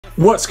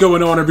What's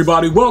going on,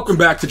 everybody? Welcome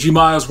back to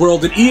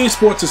GmiasWorld. And EA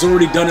Sports has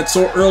already done it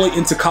so early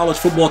into College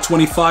Football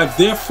 25.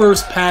 Their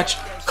first patch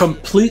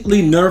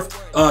completely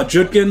nerfed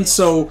Judkins.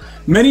 So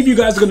many of you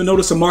guys are going to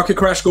notice a market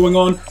crash going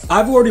on.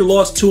 I've already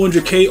lost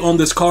 200K on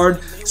this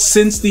card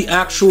since the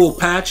actual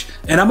patch,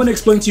 and I'm going to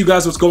explain to you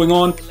guys what's going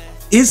on.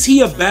 Is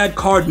he a bad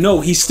card?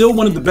 No, he's still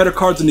one of the better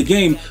cards in the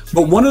game.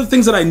 But one of the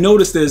things that I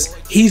noticed is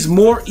he's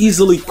more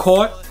easily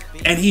caught,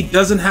 and he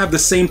doesn't have the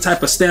same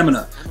type of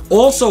stamina.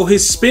 Also,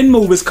 his spin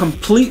move is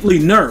completely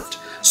nerfed.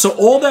 So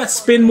all that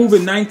spin move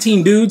in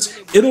 19 dudes,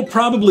 it'll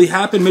probably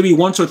happen maybe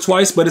once or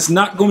twice, but it's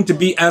not going to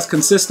be as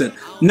consistent.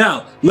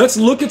 Now, let's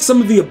look at some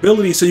of the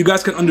abilities so you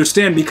guys can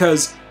understand,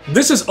 because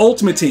this is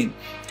Ultimate Team.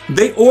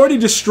 They already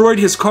destroyed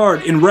his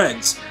card in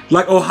regs.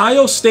 Like,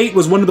 Ohio State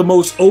was one of the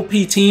most OP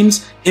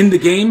teams in the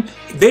game.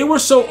 They were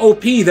so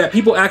OP that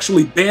people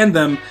actually banned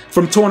them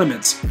from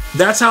tournaments.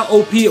 That's how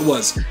OP it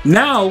was.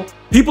 Now,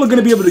 people are going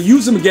to be able to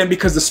use him again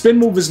because the spin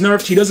move is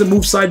nerfed. He doesn't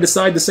move side to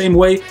side the same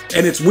way,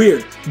 and it's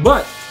weird.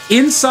 But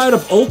inside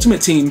of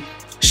Ultimate Team,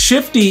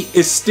 Shifty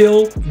is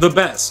still the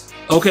best.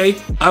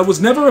 Okay, I was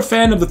never a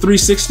fan of the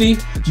 360,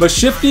 but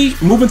Shifty,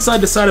 moving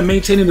side to side and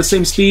maintaining the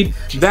same speed,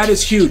 that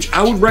is huge.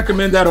 I would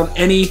recommend that on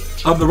any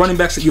of the running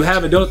backs that you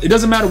have. It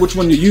doesn't matter which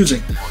one you're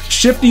using.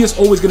 Shifty is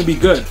always going to be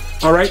good,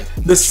 all right?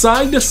 The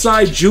side to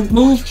side juke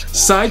move,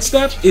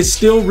 sidestep, is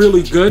still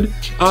really good,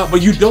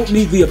 but you don't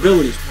need the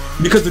ability,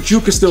 because the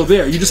juke is still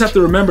there. You just have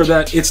to remember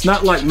that it's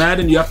not like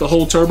Madden, you have to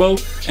hold turbo,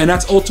 and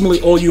that's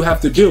ultimately all you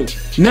have to do.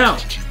 Now,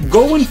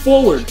 going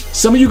forward,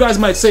 some of you guys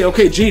might say,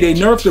 okay, gee, they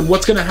nerfed him,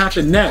 what's gonna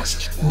happen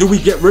next? Do we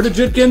get rid of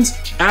Judkins?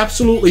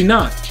 Absolutely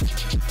not.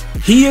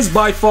 He is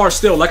by far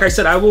still, like I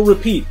said, I will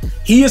repeat,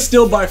 he is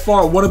still by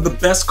far one of the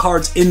best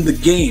cards in the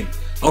game,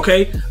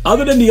 okay?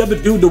 Other than the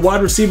other dude, the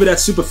wide receiver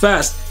that's super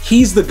fast,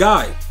 he's the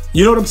guy.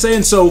 You know what I'm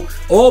saying? So,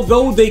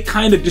 although they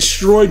kind of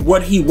destroyed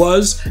what he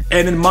was,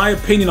 and in my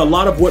opinion, a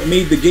lot of what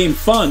made the game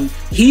fun,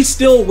 he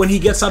still, when he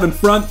gets out in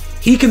front,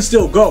 he can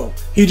still go.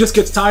 He just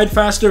gets tired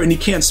faster and he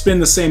can't spin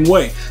the same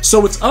way.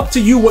 So it's up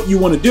to you what you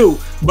want to do,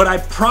 but I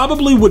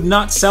probably would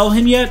not sell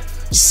him yet,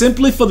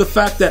 simply for the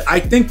fact that I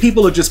think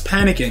people are just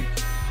panicking.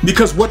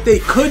 Because what they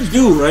could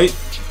do, right,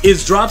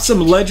 is drop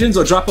some legends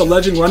or drop a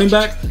legend running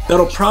back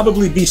that'll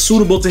probably be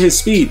suitable to his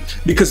speed,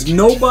 because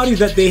nobody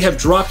that they have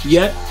dropped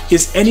yet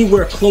is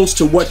anywhere close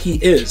to what he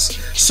is.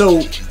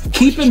 So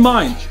keep in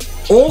mind,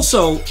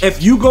 also,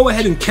 if you go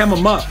ahead and chem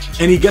him up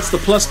and he gets the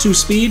 +2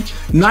 speed,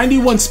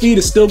 91 speed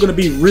is still going to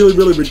be really,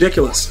 really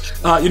ridiculous,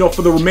 you know,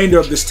 for the remainder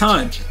of this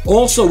time.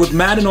 Also, with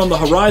Madden on the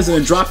horizon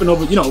and dropping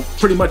over, you know,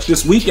 pretty much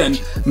this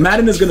weekend,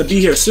 Madden is going to be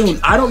here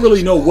soon. I don't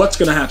really know what's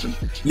going to happen.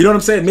 You know what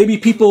I'm saying? Maybe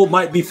people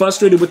might be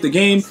frustrated with the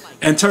game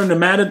and turn to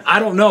Madden. I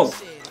don't know.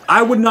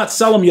 I would not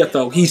sell him yet,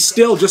 though. He's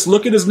still, just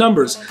look at his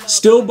numbers,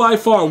 still by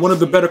far one of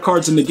the better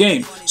cards in the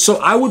game. So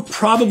I would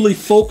probably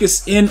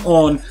focus in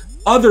on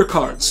other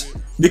cards.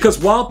 Because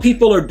while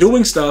people are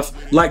doing stuff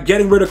like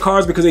getting rid of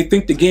cards because they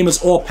think the game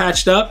is all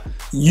patched up,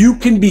 you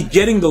can be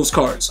getting those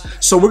cards.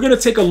 So we're going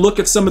to take a look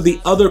at some of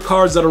the other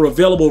cards that are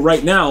available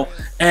right now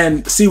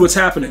and see what's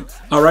happening.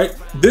 All right.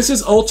 This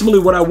is ultimately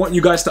what I want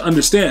you guys to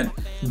understand.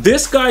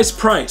 This guy's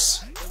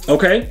price,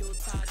 okay,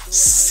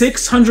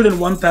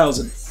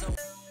 601,000.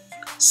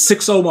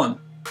 601.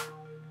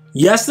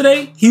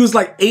 Yesterday, he was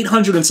like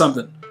 800 and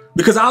something.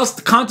 Because I was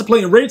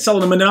contemplating raid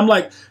selling him, and then I'm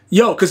like,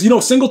 yo, because, you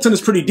know, Singleton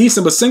is pretty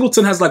decent, but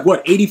Singleton has like,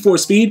 what, 84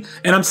 speed?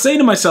 And I'm saying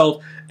to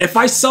myself, if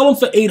I sell him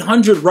for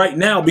 800 right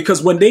now,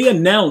 because when they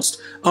announced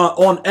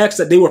on X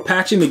that they were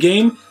patching the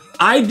game,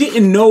 I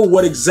didn't know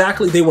what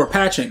exactly they were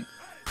patching.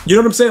 You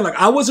know what I'm saying? Like,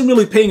 I wasn't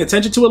really paying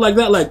attention to it like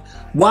that. Like,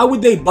 why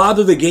would they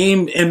bother the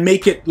game and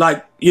make it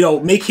like, you know,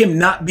 make him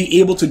not be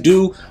able to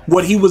do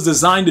what he was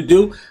designed to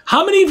do?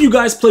 How many of you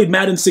guys played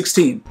Madden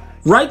 16?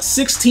 Write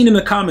 16 in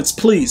the comments,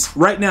 please,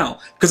 right now,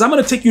 because I'm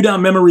going to take you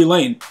down memory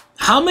lane.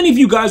 How many of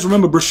you guys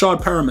remember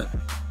Brashad Perriman?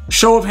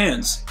 Show of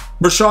hands.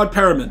 Brashad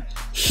Perriman.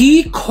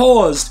 He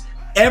caused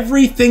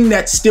everything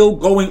that's still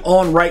going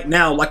on right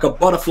now, like a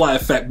butterfly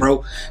effect,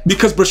 bro.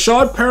 Because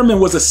Brashad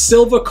Perriman was a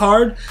silver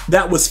card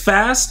that was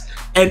fast,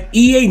 and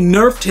EA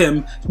nerfed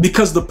him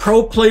because the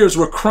pro players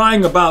were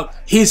crying about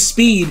his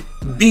speed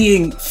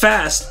being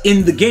fast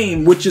in the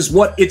game, which is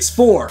what it's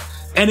for.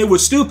 And it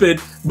was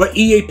stupid, but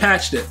EA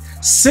patched it.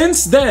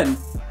 Since then,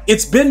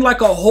 it's been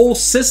like a whole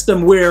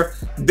system where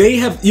they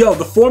have, yo,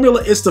 the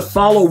formula is to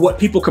follow what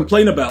people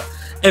complain about.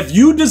 If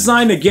you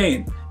design a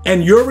game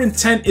and your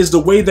intent is the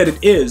way that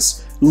it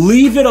is,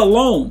 leave it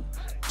alone.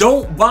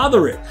 Don't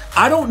bother it.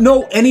 I don't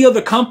know any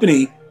other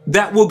company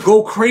that will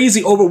go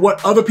crazy over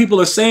what other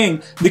people are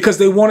saying because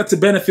they want it to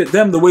benefit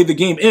them the way the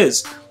game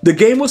is. The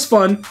game was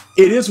fun.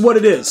 It is what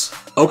it is,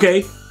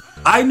 okay?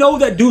 I know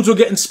that dudes were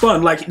getting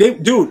spun. Like,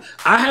 dude,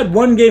 I had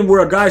one game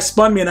where a guy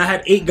spun me and I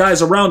had 8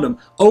 guys around him.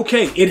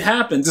 Okay, it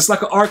happens. It's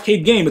like an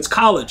arcade game. It's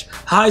college,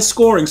 high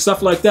scoring,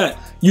 stuff like that.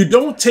 You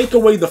don't take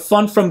away the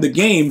fun from the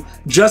game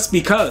just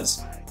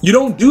because. You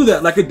don't do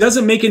that. Like, it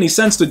doesn't make any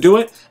sense to do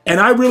it. And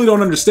I really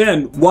don't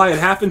understand why it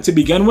happened to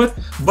begin with.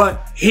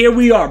 But here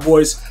we are,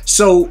 boys.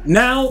 So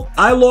now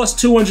I lost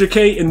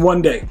 200K in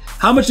one day.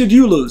 How much did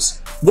you lose?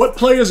 What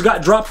players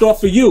got dropped off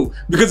for you?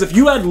 Because if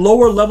you had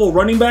lower level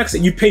running backs that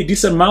you paid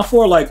decent amount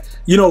for, like,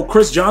 you know,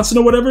 Chris Johnson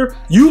or whatever,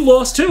 you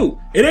lost too.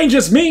 It ain't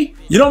just me.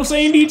 You know what I'm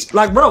saying, Deej?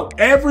 Like, bro,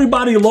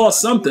 everybody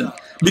lost something.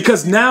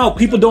 Because now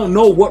people don't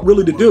know what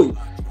really to do.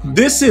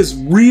 This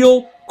is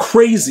real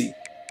crazy.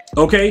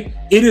 Okay?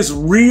 It is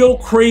real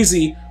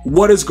crazy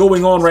what is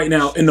going on right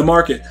now in the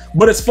market.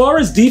 But as far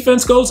as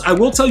defense goes, I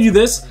will tell you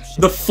this.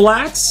 The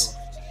flats,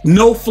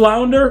 no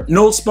Flounder,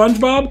 no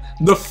SpongeBob,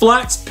 the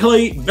flats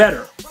play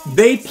better.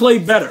 They play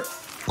better.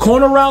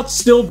 Corner routes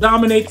still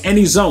dominate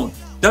any zone.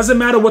 Doesn't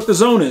matter what the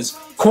zone is.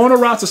 Corner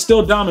routes are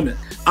still dominant.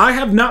 I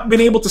have not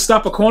been able to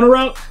stop a corner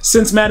route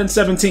since Madden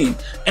 17.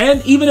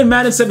 And even in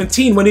Madden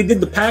 17, when they did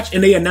the patch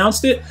and they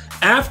announced it,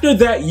 after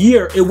that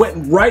year, it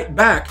went right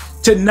back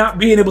to not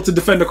being able to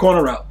defend a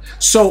corner route.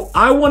 So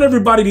I want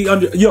everybody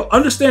to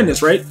understand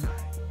this, right?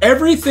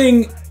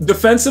 Everything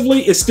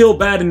defensively is still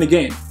bad in the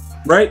game,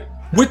 right?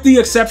 With the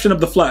exception of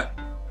the flat.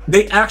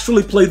 They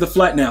actually play the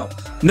flat now.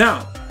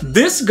 Now,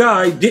 this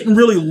guy didn't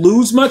really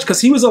lose much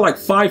because he was at like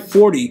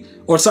 540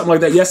 or something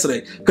like that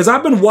yesterday. Because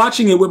I've been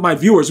watching it with my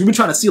viewers. We've been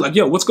trying to see, like,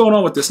 yo, what's going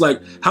on with this? Like,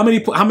 how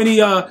many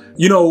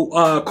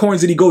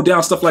coins did he go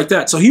down? Stuff like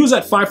that. So he was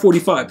at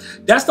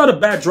 545. That's not a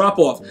bad drop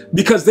off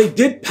because they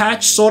did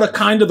patch sort of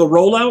kind of the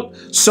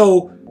rollout.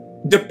 So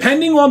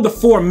depending on the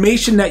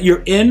formation that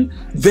you're in,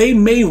 they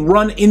may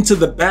run into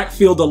the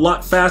backfield a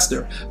lot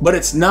faster. But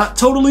it's not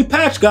totally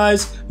patched,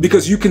 guys,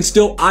 because you can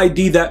still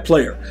ID that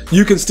player.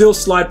 You can still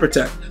slide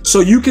protect.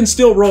 So you can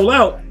still roll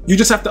out. You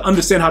just have to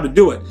understand how to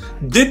do it.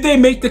 Did they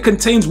make the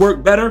contains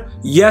work better?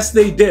 Yes,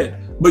 they did.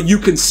 But you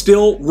can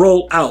still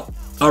roll out.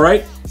 All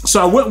right?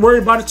 So I wouldn't worry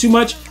about it too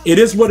much. It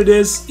is what it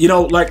is. You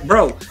know, like,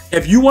 bro,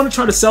 if you want to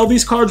try to sell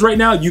these cards right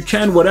now, you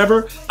can,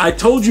 whatever. I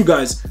told you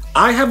guys,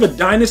 I have a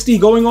dynasty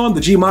going on,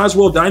 the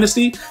GmiasWorld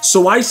dynasty,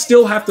 so I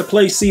still have to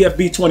play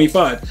CFB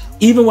 25,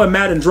 even when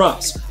Madden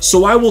drops.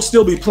 So I will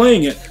still be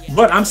playing it,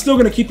 but I'm still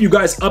going to keep you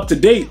guys up to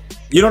date.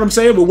 You know what I'm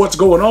saying? With what's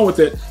going on with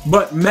it.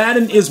 But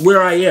Madden is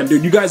where I am,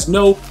 dude. You guys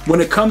know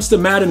when it comes to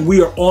Madden,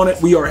 we are on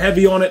it. We are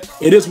heavy on it.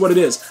 It is what it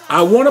is.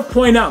 I want to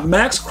point out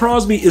Max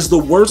Crosby is the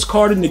worst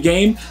card in the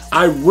game.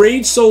 I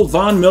rage sold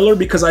Von Miller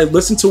because I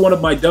listened to one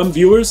of my dumb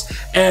viewers,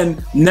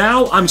 and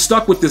now I'm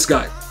stuck with this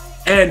guy.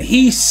 And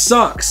he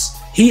sucks.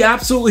 He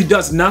absolutely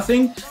does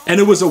nothing, and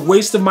it was a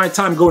waste of my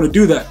time going to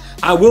do that.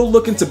 I will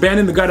look into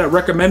banning the guy that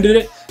recommended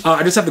it.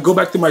 I just have to go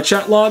back through my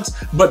chat logs.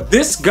 But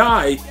this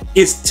guy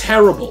is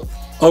terrible.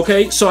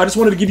 Okay, so I just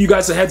wanted to give you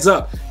guys a heads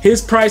up.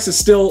 His price is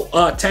still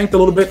tanked a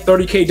little bit,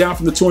 30K down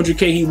from the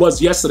 200K he was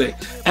yesterday.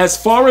 As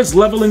far as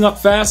leveling up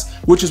fast,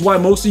 which is why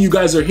most of you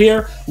guys are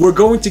here, we're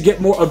going to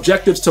get more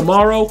objectives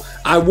tomorrow.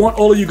 I want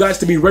all of you guys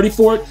to be ready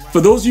for it.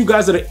 For those of you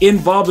guys that are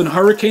involved in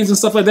hurricanes and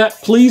stuff like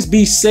that, please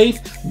be safe.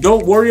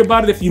 Don't worry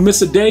about it if you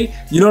miss a day.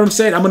 You know what I'm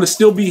saying? I'm going to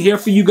still be here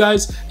for you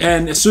guys.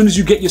 And as soon as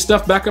you get your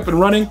stuff back up and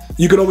running,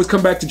 you can always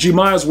come back to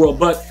GmiasWorld.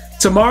 But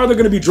tomorrow they're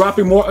going to be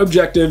dropping more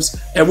objectives,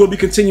 and we'll be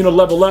continuing to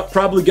level up,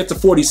 probably get to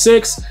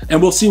 46, and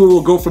we'll see where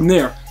we'll go from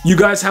there. You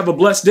guys have a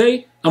blessed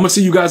day. I'm going to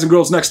see you guys and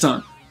girls next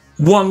time.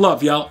 One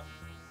love, y'all.